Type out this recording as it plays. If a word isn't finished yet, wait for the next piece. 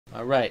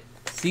All right.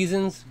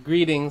 Season's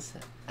greetings,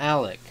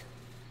 Alec.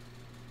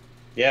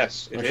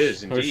 Yes, it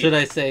is Or should indeed.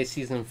 I say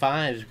season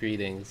five's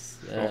greetings?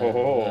 Oh,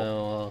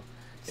 Well,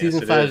 yes,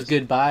 season it five's is.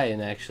 goodbye,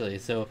 and actually.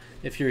 So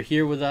if you're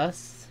here with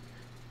us,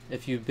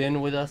 if you've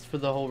been with us for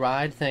the whole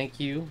ride, thank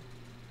you.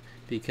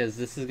 Because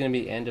this is going to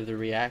be the end of the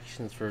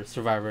reactions for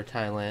Survivor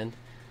Thailand.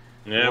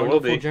 Yeah, it will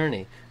Wonderful be.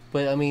 journey.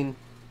 But, I mean,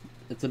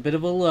 it's a bit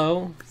of a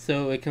low,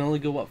 so it can only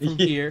go up from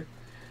here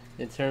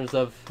in terms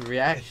of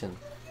reaction.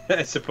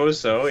 I suppose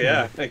so.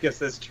 Yeah, I guess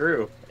that's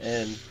true.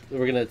 And we're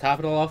going to top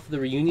it all off with the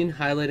reunion,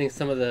 highlighting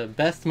some of the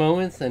best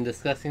moments and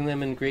discussing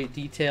them in great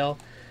detail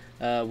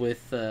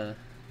with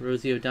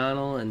Rosie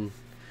O'Donnell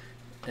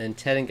and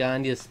Ted and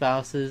Gandhi's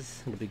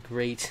spouses. It'll be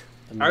great.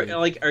 I mean,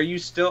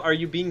 Are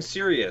you being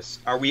serious?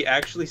 Are we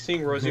actually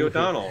seeing Rosie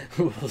O'Donnell?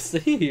 we'll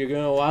see. You're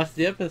going to watch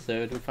the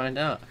episode and find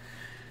out.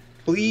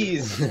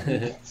 Please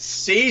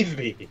save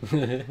me.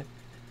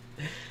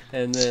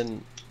 And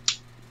then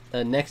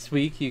next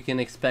week you can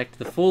expect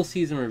the full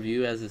season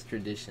review as is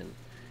tradition.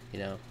 You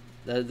know,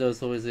 that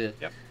was always a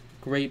Yep.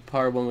 great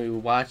part when we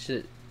watch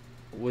it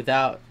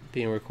without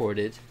being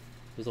recorded.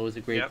 It was always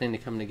a great Yep. thing to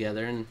come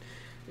together, and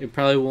it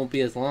probably won't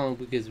be as long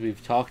because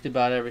we've talked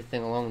about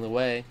everything along the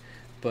way,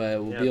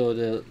 but we'll be Yep. able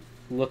to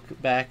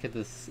look back at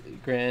this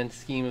grand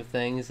scheme of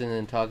things and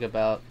then talk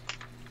about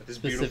This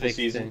beautiful specific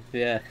season.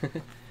 things. Yeah.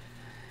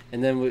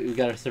 And then we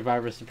got our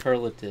Survivor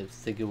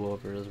superlatives to go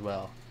over as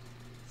well.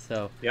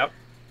 So, Yep.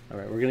 all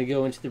right, we're going to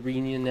go into the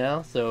reunion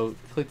now. So,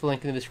 click the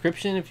link in the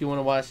description if you want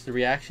to watch the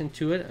reaction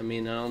to it. I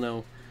mean, I don't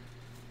know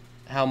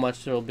how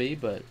much there'll be,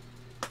 but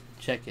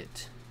check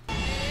it.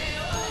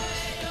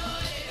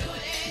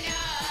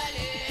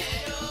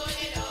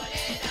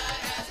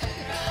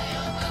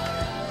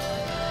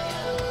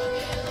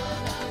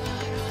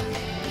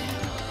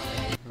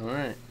 All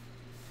right.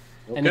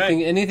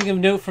 Okay. Anything of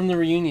note from the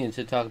reunion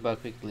to talk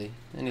about quickly?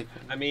 Anything?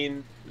 I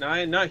mean,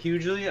 not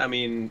hugely. I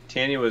mean,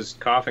 Tanya was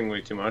coughing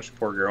way too much.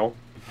 Poor girl.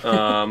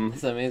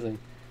 It's amazing.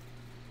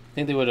 I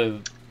think they would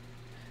have.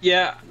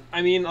 Yeah.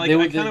 I mean, like They I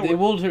would. kind They of.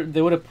 would.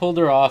 They would have pulled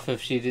her off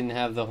if she didn't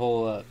have the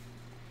whole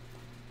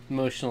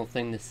emotional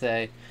thing to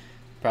say.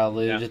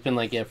 Probably Yeah. they've just been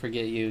like, "Yeah,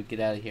 forget you, get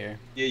out of here."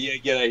 Yeah. Yeah.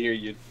 Get out of here,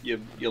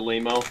 you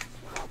lame-o.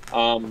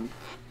 Um.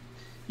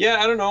 Yeah,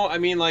 I don't know. I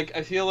mean, like,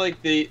 I feel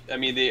like they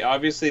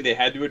obviously they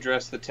had to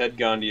address the Ted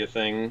Gandia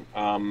thing.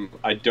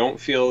 I don't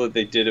feel that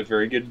they did a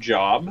very good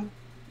job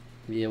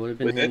Yeah, it would have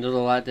been with it. handled a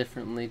lot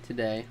differently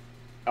today.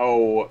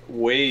 Oh,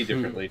 way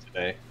differently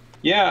today.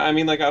 Yeah, I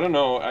mean, like, I don't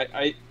know.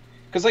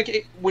 Because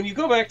like when you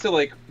go back to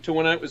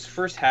when it was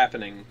first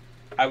happening,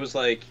 I was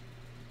like,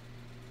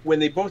 when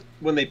they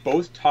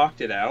both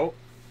talked it out,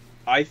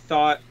 I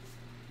thought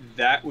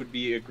that would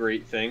be a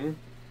great thing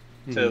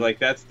to Hmm. like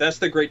that's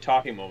the great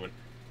talking moment.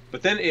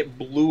 But then it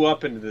blew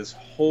up into this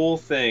whole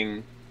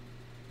thing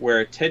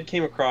where Ted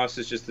came across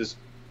as just this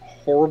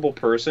horrible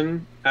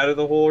person out of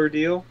the whole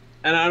ordeal.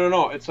 And I don't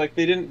know, it's like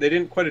they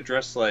didn't quite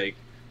address like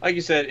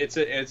you said, it's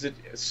a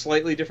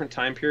slightly different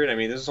time period. I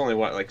mean, this is only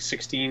what, like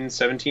 16,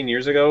 17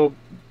 years ago?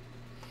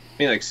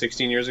 Maybe like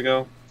 16 years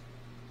ago.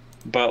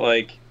 But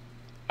like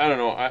I don't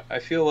know, I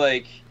feel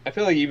like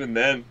even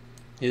then.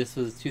 Yeah, this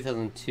was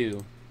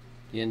 2002,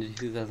 the end of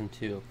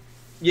 2002.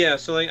 Yeah,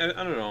 so like I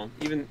don't know.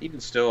 Even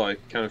still, I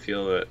kind of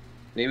feel that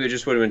maybe it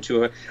just would have been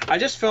too. I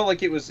just felt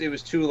like it was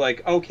too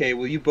like, okay,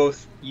 well, you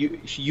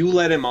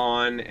let him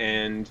on,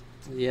 and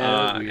Yeah,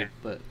 that was uh weird,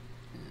 but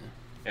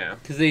yeah,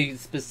 because they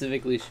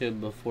specifically showed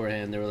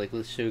beforehand, they were like,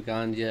 "Let's show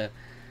Ganja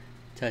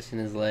touching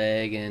his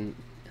leg and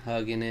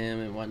hugging him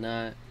and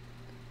whatnot."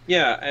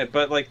 yeah,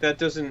 but like that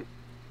doesn't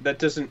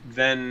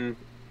then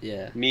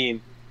Yeah.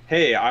 mean,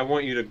 hey, I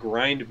want you to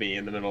grind me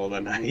in the middle of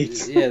the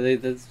night. Yeah,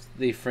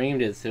 they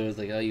framed it so it was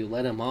like, oh, you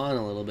let him on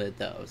a little bit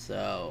though,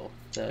 so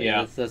yeah,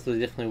 Yeah, that's they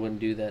definitely wouldn't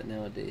do that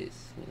nowadays.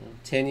 You know,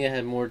 Tanya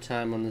had more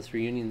time on this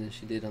reunion than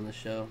she did on the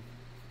show.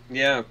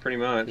 yeah, pretty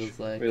much. Feels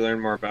like We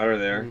learned more about her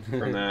there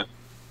from that.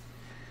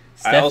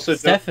 I also don't.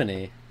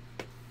 Stephanie.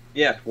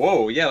 Yeah,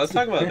 whoa, yeah. Let's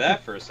talk about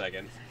that for a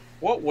second.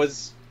 What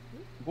was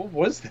what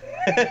was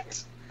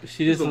that?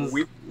 She This just is a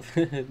was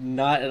weird.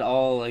 not at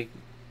all like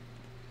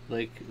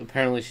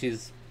apparently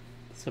she's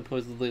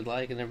supposedly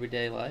like in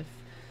everyday life.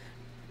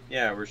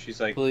 Yeah, where she's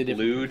like Completely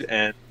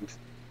different person.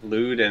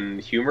 lewd and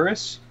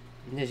humorous.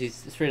 Yeah, she's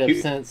straight up Hu-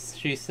 sent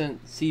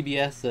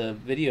CBS a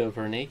video of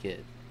her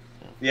naked.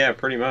 So, Yeah,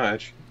 pretty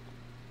much.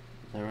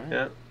 all right,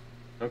 Yeah.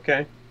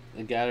 Okay.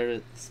 it got her at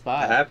the That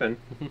spot. happened.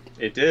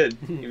 It did,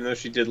 even though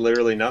she did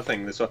literally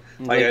nothing. This, like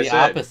Like I the said, we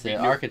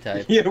opposite knew,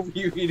 archetype. yeah,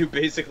 we knew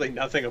basically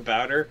nothing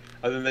about her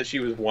other than that she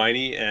was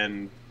whiny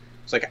and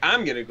it's like,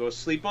 I'm gonna go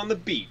sleep on the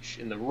beach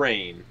in the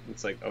rain.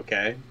 It's like,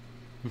 okay,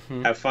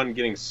 have fun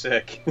getting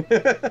sick.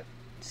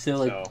 So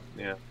like, So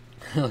yeah,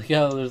 like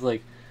how there's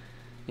like,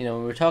 you know,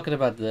 when we're talking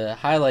about the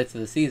highlights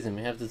of the season,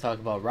 we have to talk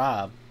about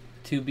Rob,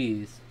 two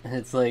B's. And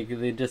it's like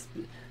they just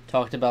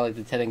talked about like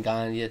the Ted and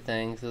Ganya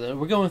thing. So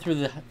we're going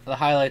through the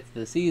highlights of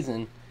the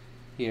season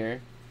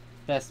here,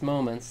 best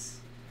moments.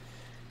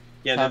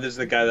 yeah. And Top, then there's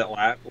the guy that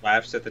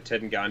laughs at the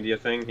Ted and Gandia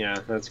thing. Yeah,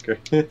 that's great.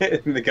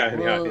 And the guy in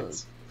the well,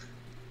 audience.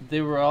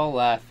 they were all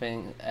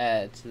laughing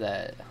at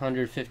that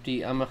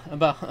 150. I'm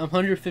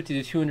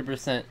 150 to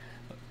 200%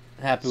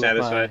 happy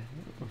Satisfied.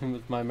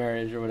 with my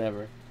marriage or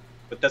whatever.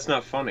 But that's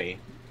not funny.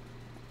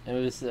 It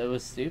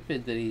was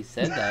stupid that he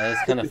said that.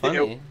 It's kind of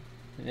funny.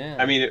 Yeah.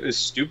 I mean, it was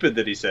stupid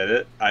that he said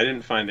it. I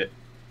didn't find it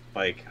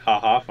like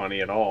haha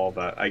funny at all.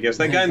 But I guess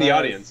that guy in the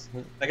audience,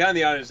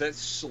 that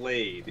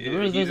Slade, he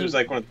was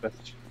like one of the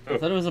best. I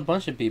thought it was a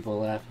bunch of people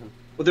laughing.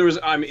 Well, there was,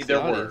 I mean,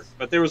 there were,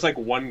 but there was like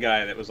one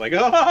guy that was like,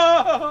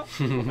 ah,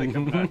 like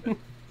about it.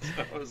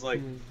 So I was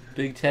like,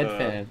 big Ted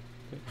fan.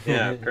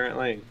 Yeah,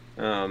 apparently.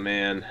 Oh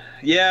man,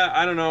 yeah.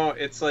 I don't know.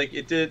 It's like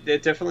it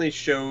definitely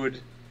showed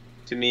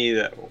to me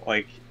that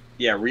like,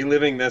 yeah,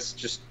 reliving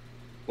this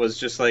was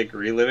just like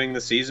reliving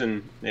the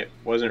season. It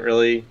wasn't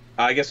really.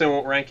 I guess I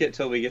won't rank it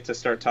till we get to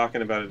start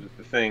talking about it at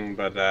the thing.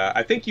 But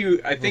I think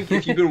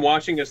if you've been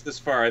watching us this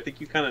far, I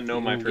think you kind of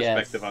know my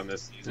perspective on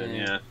this season.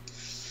 Yeah.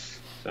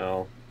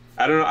 So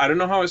I don't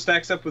know how it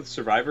stacks up with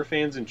Survivor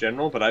fans in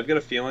general, but I've got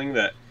a feeling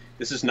that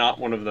this is not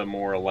one of the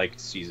more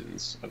liked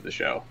seasons of the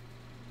show.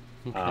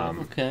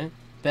 Okay.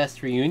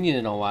 Best reunion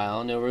in a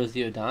while. No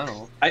Rosie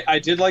O'Donnell. I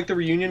did like the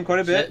reunion quite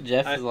a bit.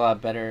 Jeff is a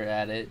lot better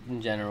at it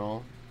in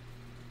general.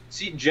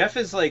 See, Jeff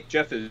is a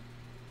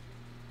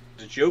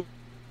joke.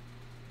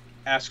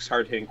 Asks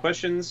hard-hitting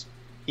questions.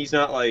 He's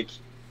not like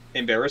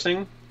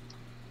embarrassing.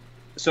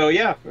 So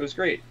yeah, it was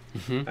great.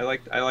 Mm-hmm.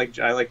 I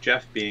like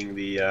Jeff being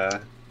the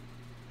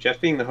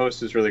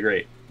host is really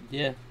great.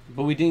 Yeah,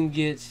 but we didn't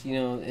get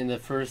in the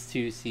first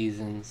two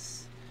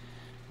seasons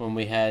when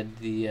we had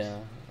the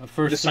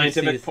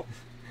scientific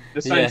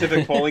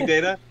polling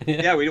data.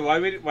 Yeah, why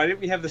didn't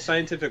we have the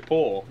scientific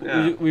poll?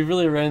 Yeah. We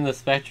really ran the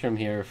spectrum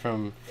here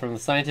from the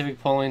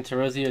scientific polling to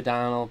Rosie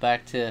O'Donnell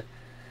back to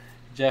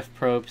Jeff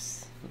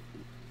Probst.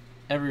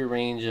 Every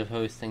range of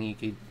hosting you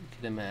could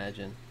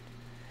imagine.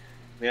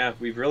 Yeah,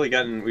 we've really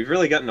gotten a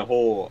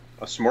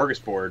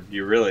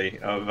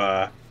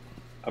smorgasbord,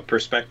 of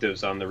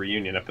perspectives on the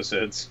reunion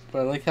episodes. But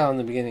I like how in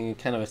the beginning it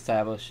kind of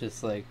established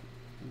just like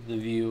the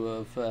view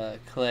of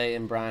Clay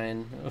and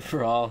Brian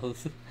overall.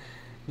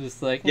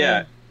 Just like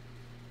not.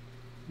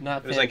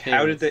 It was like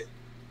how did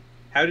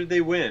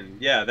they win?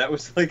 Yeah, that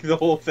was like the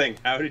whole thing.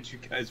 How did you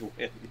guys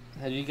win?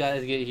 How did you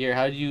guys get here?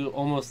 How did you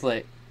almost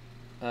let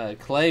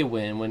Clay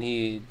win when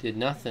he did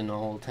nothing the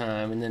whole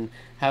time? And then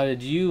how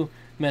did you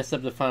mess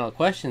up the final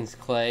questions,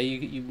 Clay?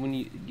 When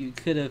you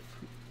could have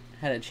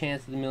had a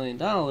chance at $1 million.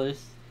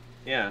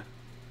 Yeah.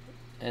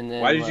 And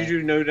then why did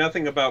you know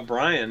nothing about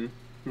Brian?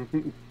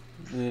 And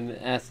then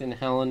asking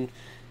Helen,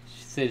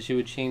 she said she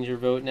would change her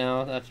vote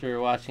now after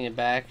watching it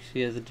back.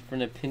 She has a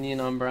different opinion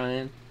on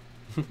Brian.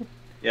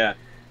 Yeah.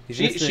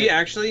 She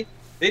actually,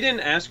 they didn't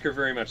ask her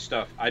very much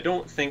stuff. I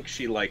don't think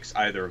she likes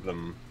either of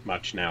them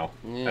much now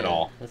at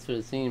all. That's what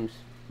it seems.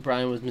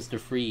 Brian was Mr.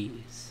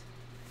 Freeze.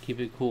 Keep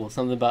it cool.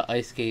 Something about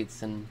ice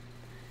skates and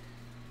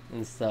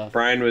stuff.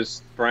 Brian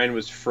was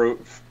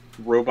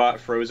robot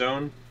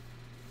Frozone.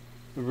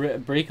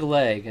 Break a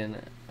leg and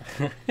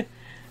and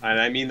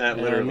I mean that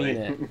literally.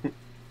 I mean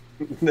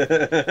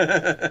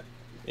it.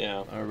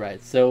 Yeah. All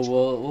right. So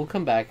we'll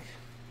come back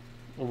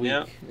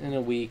in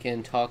a week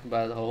and talk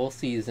about the whole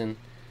season.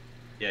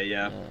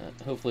 Yeah.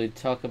 Hopefully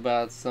talk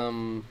about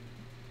some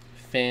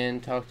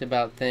talked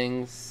about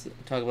things.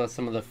 Talk about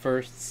some of the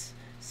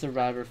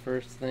Survivor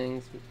first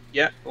things.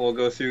 Yeah,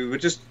 we'll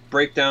just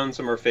break down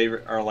some of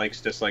our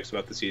likes, dislikes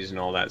about the season,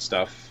 all that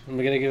stuff. And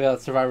we're gonna give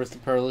out Survivor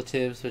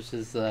superlatives, which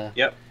is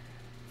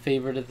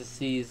favorite of the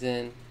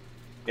season,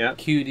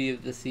 cutie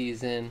of the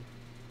season,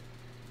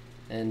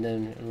 and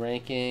then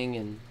ranking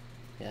and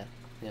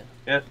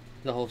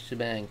the whole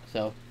shebang.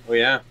 So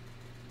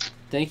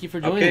thank you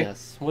for joining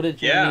us. What a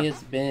journey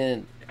it's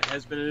been. It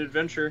has been an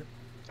adventure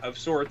of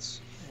sorts,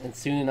 and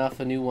soon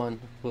enough a new one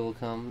will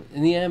come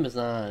in the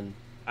Amazon.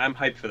 I'm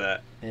hyped for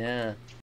that. Yeah.